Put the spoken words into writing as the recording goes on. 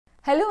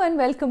Hello and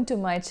welcome to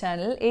my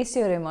channel Ace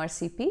Your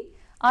MRCP.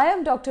 I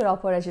am Dr.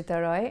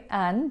 Aparajita.roy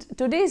and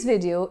today's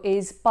video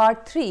is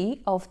part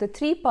 3 of the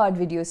 3-part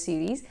video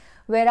series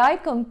where I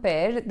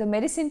compare the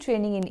medicine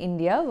training in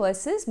India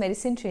versus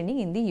medicine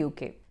training in the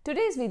UK.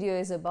 Today's video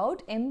is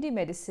about MD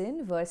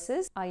medicine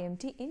versus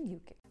IMT in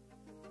UK.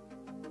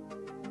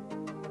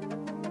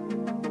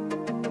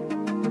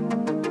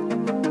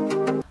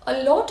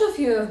 A lot of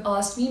you have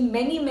asked me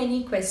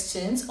many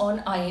questions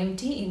on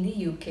IMT in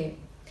the UK.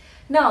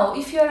 Now,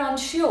 if you are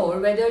unsure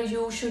whether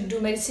you should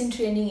do medicine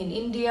training in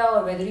India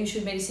or whether you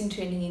should medicine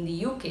training in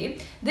the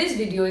UK, this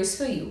video is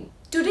for you.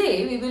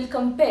 Today, we will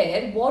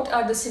compare what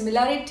are the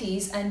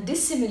similarities and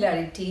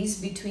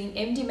dissimilarities between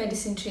MD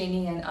medicine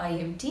training and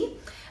IMT.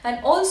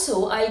 And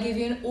also, I'll give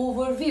you an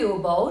overview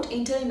about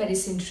internal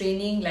medicine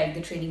training, like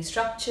the training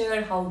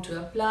structure, how to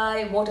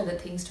apply, what are the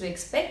things to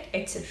expect,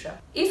 etc.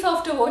 If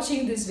after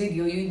watching this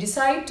video, you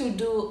decide to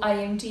do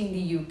IMT in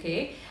the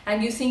UK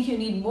and you think you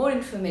need more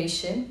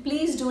information,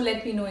 please do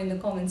let me know in the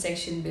comment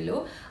section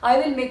below. I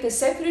will make a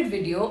separate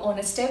video on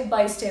a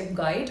step-by-step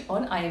guide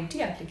on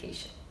IMT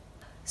application.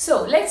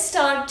 So let's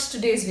start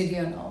today's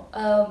video now.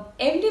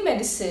 MD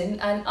medicine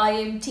and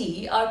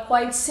IMT are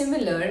quite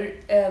similar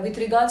with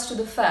regards to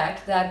the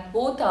fact that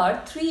both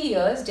are 3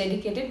 years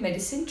dedicated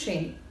medicine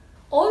training.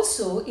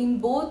 Also, in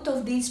both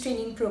of these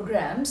training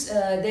programs,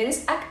 there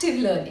is active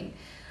learning,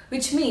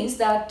 which means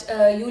that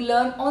you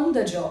learn on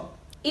the job.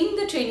 In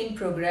the training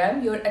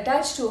program, you're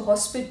attached to a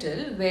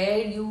hospital where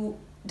you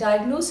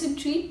diagnose and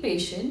treat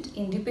patient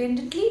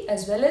independently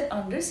as well as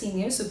under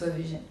senior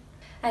supervision.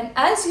 And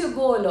as you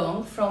go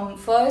along from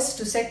first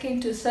to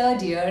second to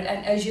third year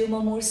and assume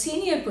a more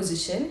senior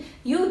position,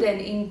 you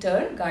then in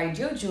turn guide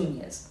your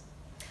juniors.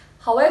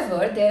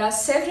 However, there are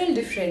several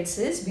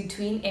differences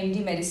between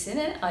MD medicine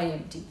and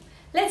IMT.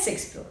 Let's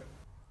explore.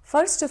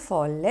 First of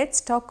all,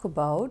 let's talk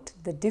about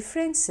the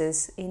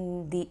differences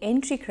in the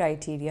entry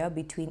criteria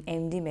between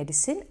MD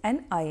medicine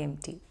and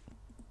IMT.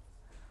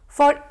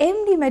 For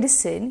MD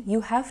medicine,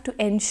 you have to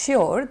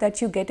ensure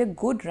that you get a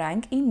good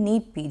rank in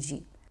NEET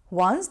PG.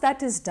 Once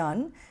that is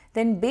done,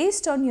 then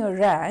based on your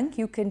rank,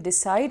 you can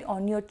decide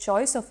on your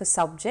choice of a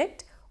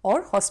subject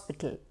or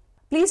hospital.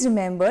 Please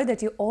remember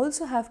that you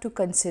also have to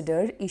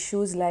consider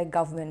issues like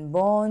government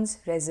bonds,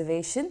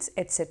 reservations,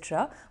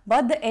 etc.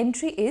 But the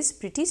entry is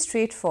pretty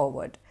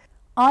straightforward.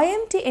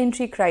 IMT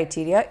entry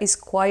criteria is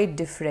quite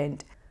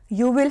different.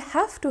 You will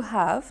have to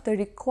have the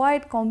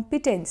required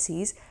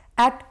competencies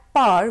at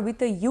par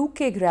with a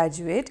UK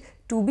graduate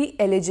to be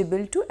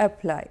eligible to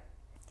apply.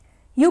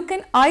 You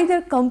can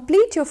either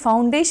complete your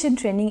foundation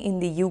training in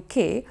the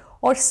UK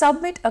or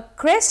submit a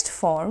CREST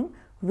form,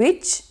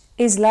 which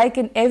is like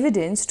an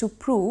evidence to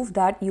prove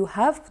that you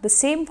have the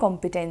same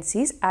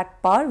competencies at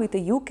par with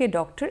a UK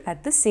doctor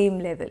at the same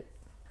level.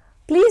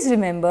 Please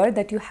remember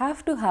that you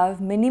have to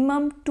have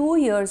minimum 2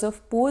 years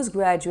of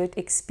postgraduate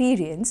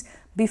experience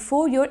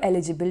before you're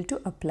eligible to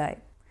apply.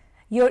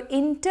 Your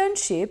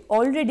internship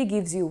already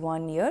gives you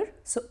 1 year,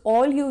 so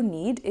all you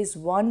need is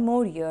 1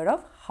 more year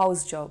of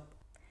house job.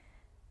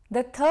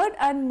 The third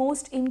and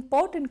most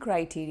important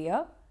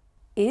criteria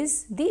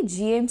is the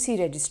GMC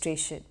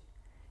registration.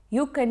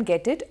 You can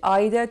get it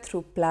either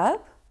through PLAB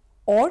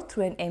or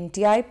through an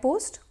MTI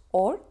post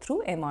or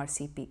through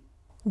MRCP.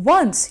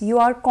 Once you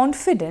are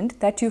confident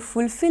that you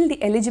fulfill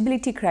the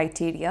eligibility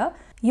criteria,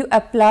 you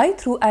apply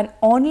through an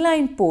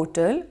online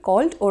portal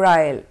called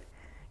ORIAL.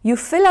 You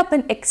fill up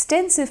an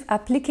extensive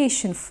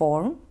application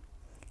form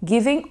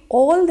giving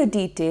all the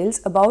details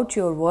about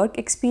your work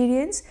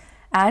experience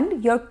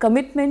and your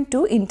commitment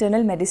to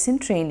internal medicine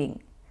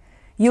training.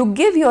 You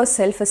give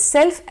yourself a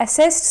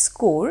self-assessed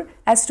score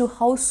as to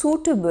how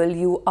suitable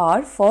you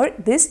are for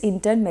this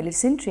internal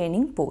medicine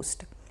training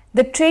post.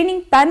 The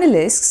training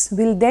panelists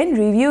will then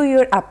review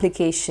your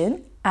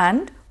application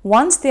and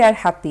once they are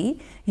happy,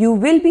 you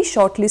will be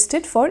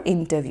shortlisted for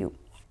interview.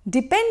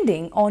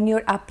 Depending on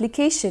your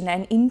application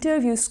and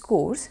interview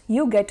scores,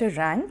 you get a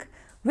rank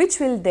which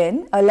will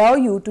then allow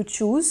you to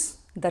choose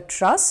the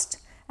trust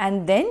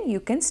and then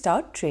you can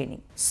start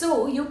training.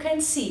 So you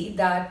can see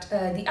that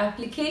the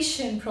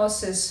application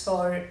process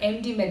for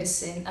MD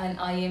medicine and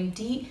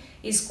IMT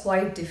is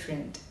quite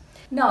different.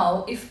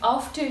 Now, if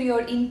after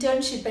your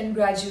internship and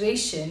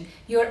graduation,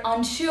 you're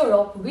unsure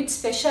of which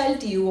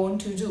specialty you want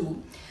to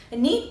do,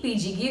 NEET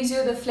PG gives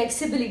you the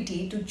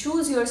flexibility to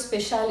choose your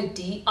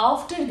specialty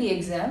after the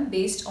exam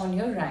based on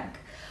your rank.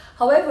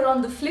 However,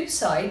 on the flip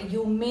side,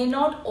 you may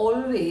not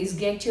always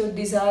get your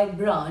desired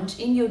branch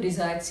in your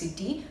desired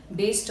city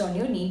based on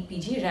your NEET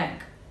PG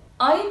rank.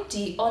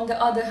 IMT, on the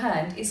other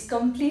hand, is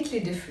completely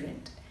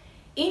different.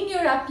 In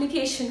your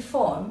application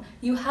form,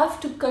 you have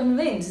to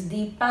convince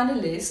the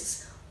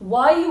panelists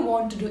why you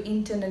want to do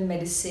internal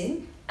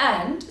medicine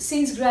and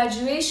since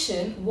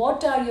graduation,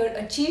 what are your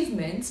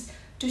achievements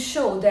to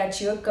show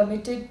that you're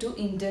committed to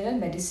internal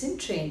medicine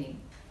training.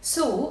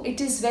 So, it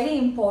is very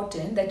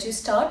important that you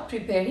start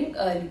preparing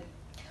early.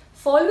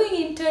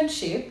 Following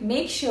internship,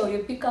 make sure you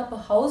pick up a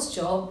house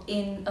job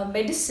in a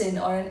medicine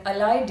or an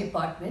allied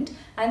department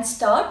and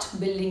start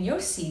building your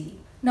CV.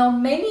 Now,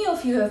 many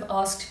of you have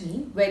asked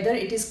me whether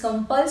it is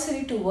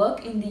compulsory to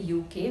work in the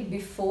UK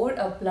before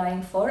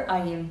applying for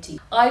IMT.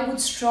 I would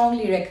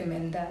strongly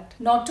recommend that.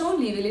 Not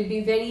only will it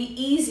be very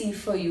easy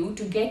for you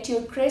to get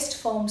your CREST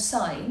form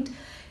signed,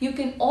 you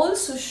can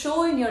also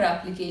show in your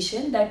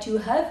application that you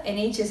have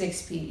NHS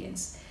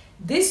experience.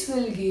 This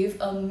will give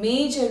a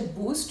major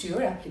boost to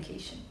your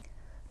application.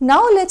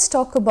 Now let's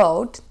talk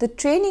about the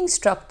training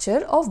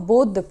structure of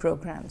both the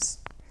programs.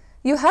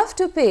 You have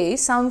to pay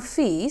some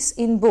fees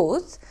in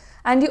both,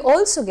 and you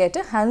also get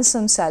a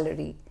handsome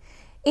salary.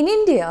 In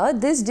India,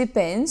 this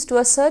depends to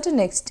a certain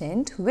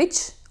extent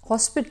which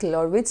hospital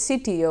or which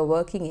city you are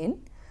working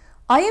in.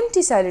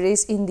 IMT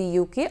salaries in the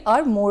UK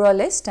are more or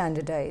less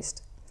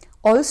standardized.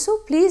 Also,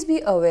 please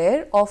be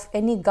aware of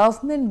any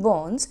government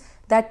bonds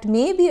that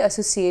may be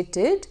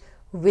associated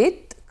with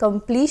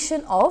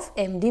completion of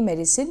MD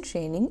medicine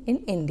training in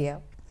India.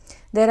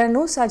 There are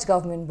no such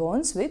government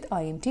bonds with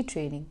IMT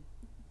training.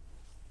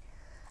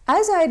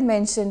 As I had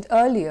mentioned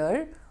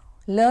earlier,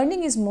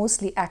 learning is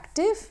mostly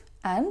active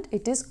and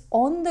it is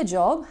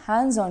on-the-job,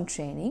 hands-on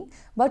training,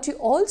 but you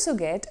also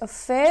get a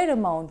fair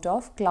amount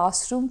of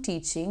classroom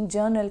teaching,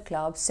 journal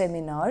clubs,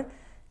 seminar,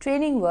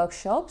 training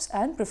workshops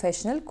and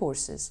professional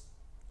courses.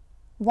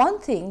 One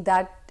thing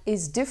that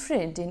is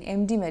different in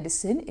MD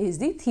medicine is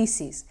the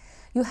thesis.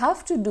 You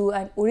have to do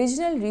an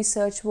original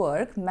research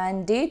work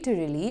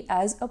mandatorily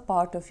as a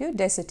part of your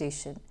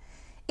dissertation.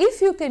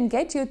 If you can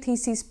get your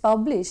thesis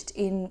published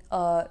in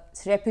a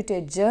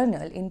reputed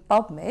journal in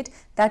PubMed,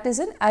 that is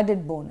an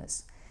added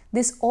bonus.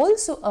 This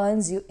also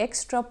earns you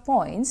extra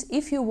points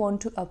if you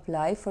want to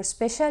apply for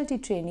specialty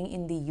training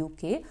in the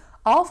UK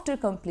after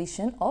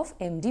completion of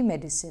MD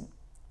medicine.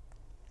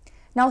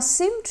 Now,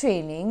 sim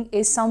training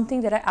is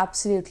something that I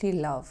absolutely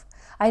love.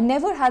 I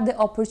never had the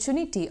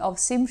opportunity of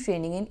sim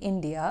training in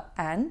India,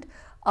 and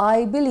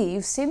I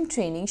believe sim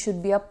training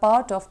should be a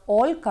part of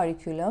all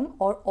curriculum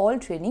or all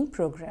training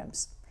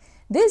programs.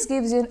 This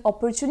gives you an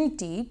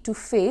opportunity to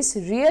face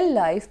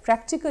real-life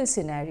practical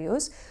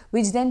scenarios,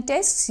 which then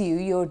tests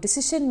your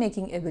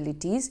decision-making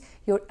abilities,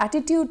 your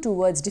attitude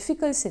towards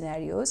difficult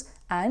scenarios,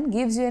 and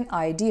gives you an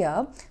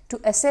idea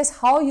to assess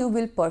how you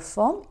will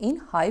perform in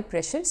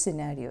high-pressure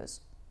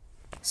scenarios.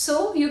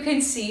 So you can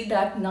see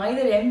that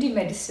neither MD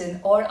medicine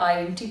or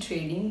IMT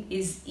training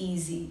is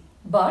easy,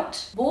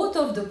 but both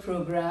of the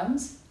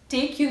programs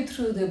take you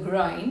through the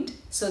grind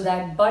so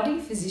that budding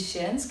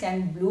physicians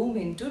can bloom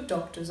into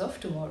doctors of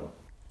tomorrow.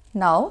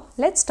 Now,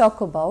 let's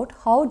talk about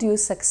how do you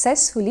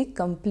successfully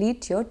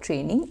complete your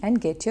training and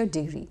get your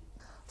degree.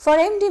 For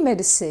MD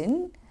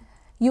medicine,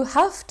 you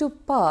have to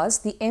pass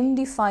the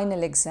MD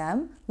final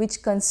exam,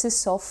 which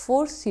consists of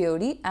 4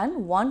 theory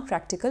and 1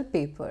 practical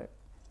paper.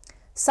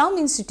 Some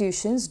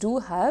institutions do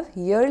have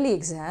yearly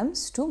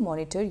exams to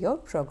monitor your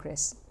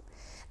progress.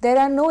 There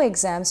are no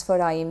exams for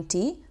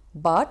IMT,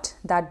 but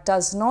that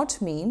does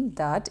not mean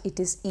that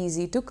it is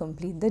easy to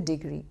complete the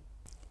degree.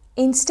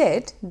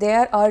 Instead,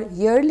 there are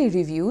yearly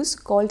reviews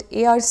called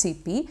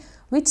ARCP,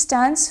 which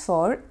stands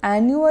for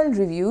Annual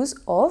Reviews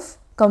of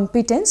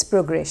Competence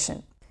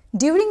Progression.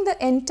 During the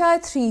entire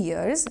 3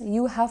 years,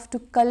 you have to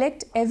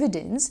collect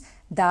evidence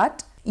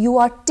that you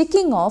are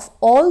ticking off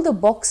all the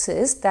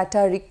boxes that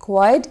are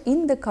required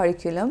in the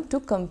curriculum to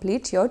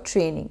complete your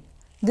training.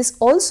 This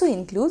also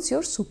includes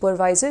your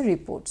supervisor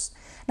reports.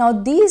 Now,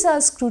 these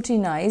are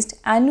scrutinized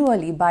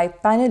annually by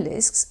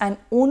panelists, and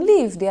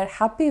only if they are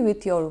happy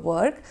with your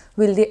work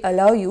will they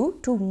allow you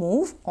to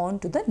move on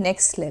to the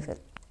next level.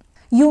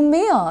 You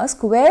may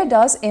ask, where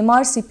does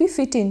MRCP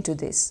fit into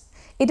this?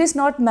 It is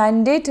not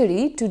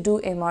mandatory to do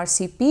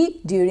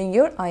MRCP during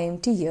your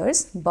IMT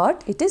years,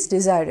 but it is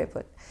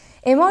desirable.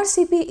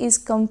 MRCP is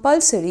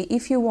compulsory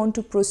if you want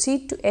to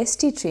proceed to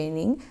ST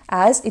training,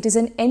 as it is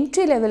an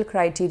entry-level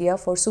criteria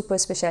for super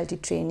specialty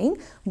training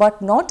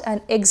but not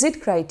an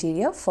exit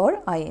criteria for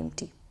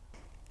IMT.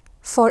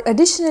 For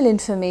additional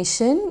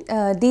information,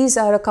 these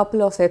are a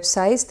couple of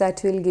websites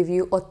that will give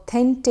you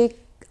authentic,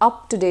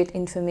 up-to-date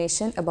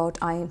information about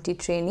IMT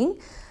training.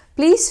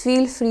 Please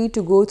feel free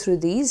to go through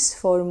these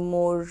for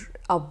more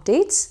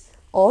updates,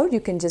 or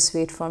you can just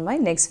wait for my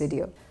next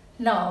video.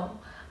 Now,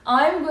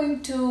 I'm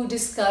going to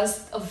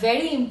discuss a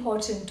very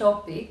important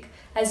topic,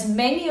 as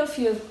many of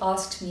you have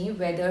asked me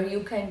whether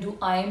you can do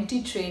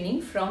IMT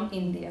training from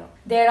India.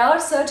 There are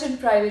certain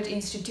private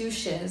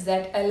institutions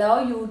that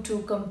allow you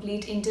to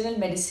complete internal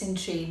medicine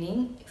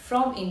training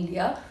from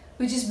India,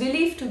 which is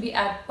believed to be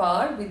at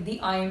par with the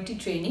IMT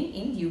training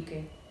in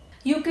UK.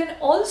 You can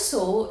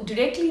also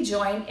directly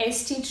join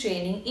ST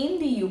training in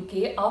the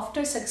UK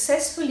after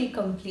successfully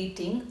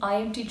completing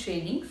IMT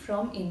training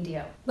from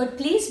India. But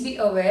please be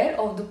aware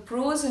of the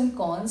pros and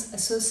cons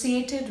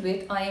associated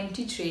with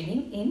IMT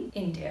training in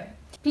India.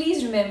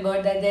 Please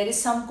remember that there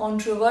is some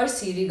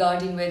controversy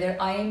regarding whether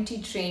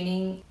IMT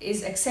training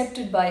is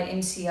accepted by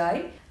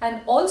MCI,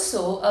 and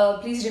also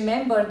please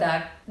remember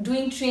that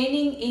doing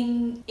training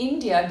in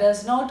India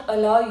does not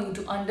allow you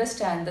to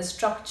understand the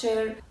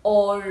structure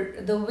or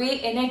the way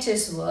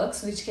NHS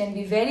works, which can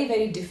be very,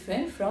 very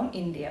different from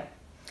India.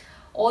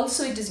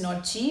 Also, it is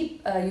not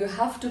cheap. You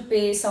have to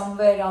pay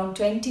somewhere around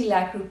 20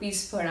 lakh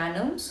rupees per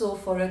annum. So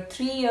for a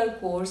 3-year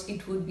course,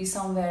 it would be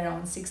somewhere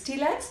around 60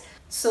 lakhs.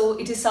 So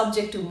it is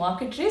subject to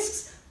market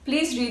risks.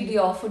 Please read the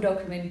offer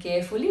document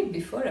carefully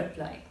before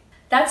applying.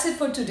 That's it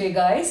for today,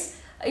 guys.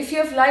 If you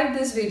have liked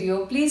this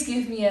video, please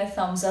give me a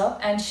thumbs up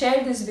and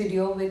share this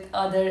video with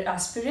other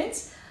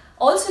aspirants.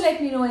 Also,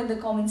 let me know in the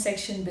comment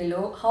section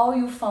below how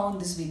you found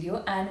this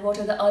video and what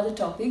are the other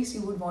topics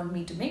you would want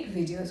me to make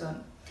videos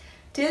on.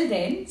 Till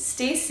then,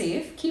 stay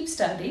safe, keep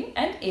studying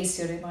and ace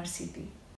your MRCP.